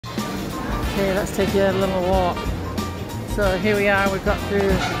Okay, let's take you a little walk. So here we are, we've got through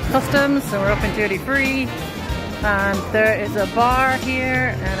customs and we're up in duty free. And there is a bar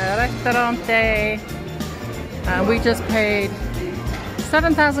here and a restaurante. And we just paid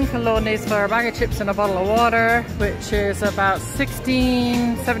 7,000 colones for a bag of chips and a bottle of water, which is about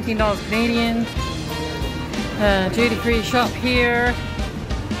 $17 Canadian. Duty free shop here.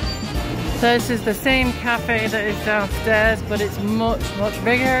 This is the same cafe that is downstairs, but it's much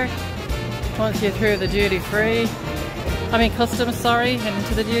bigger once you're through the duty free. I mean customs, sorry, and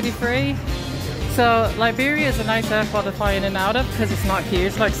into the duty free. So Liberia is a nice airport to fly in and out of because it's not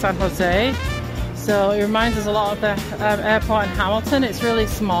huge like San Jose. So it reminds us a lot of the airport in Hamilton. It's really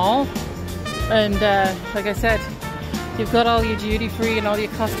small, and like I said, you've got all your duty free and all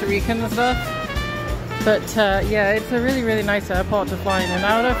your Costa Rican and stuff. But yeah, it's a really nice airport to fly in and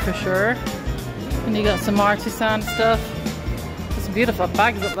out of for sure. And you got some artisan stuff. There's some beautiful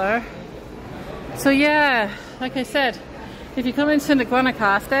bags up there. So yeah, like I said, if you come into the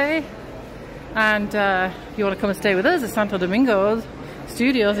Guanacaste and you want to come and stay with us at Santo Domingo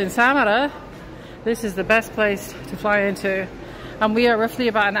Studios in Samara, this is the best place to fly into. And we are roughly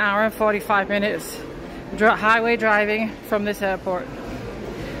about an hour and 45 minutes highway driving from this airport.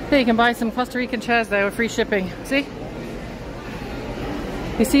 Here you can buy some Costa Rican chairs there with free shipping. See?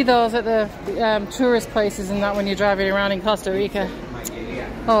 You see those at the tourist places and that when you're driving around in Costa Rica.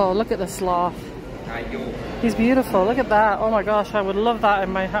 Oh, look at the sloth. He's beautiful. Look at that. Oh my gosh, I would love that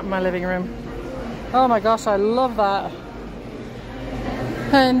in my living room. Oh my gosh, I love that.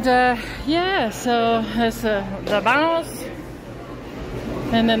 And yeah, so there's the Banos.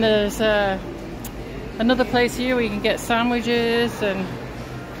 And then there's another place here where you can get sandwiches. And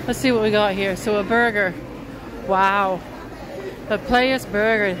let's see what we got here. So a burger. Wow. A player's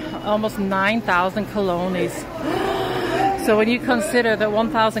burger, almost 9,000 colones. So when you consider that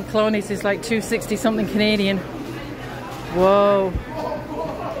 1,000 colones is like 260 something Canadian. Whoa.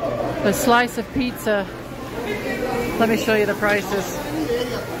 A slice of pizza. Let me show you the prices.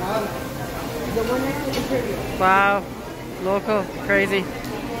 Wow. Local. Crazy.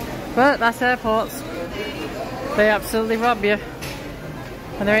 But that's airports. They absolutely rob you.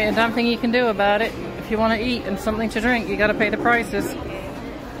 And there ain't a damn thing you can do about it. If you want to eat and something to drink, you gotta pay the prices.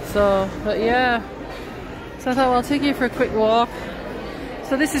 So, but yeah. So I thought, well, I'll take you for a quick walk.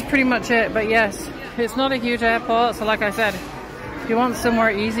 So this is pretty much it, but yes, it's not a huge airport. So like I said, if you want somewhere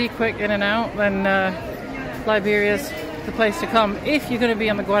easy, quick in and out, then Liberia's the place to come. If you're going to be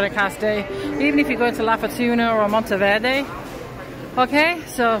on the Guanacaste, even if you're going to La Fortuna or Monteverde. Okay,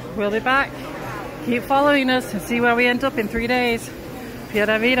 so we'll be back. Keep following us and see where we end up in 3 days.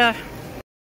 Pura vida.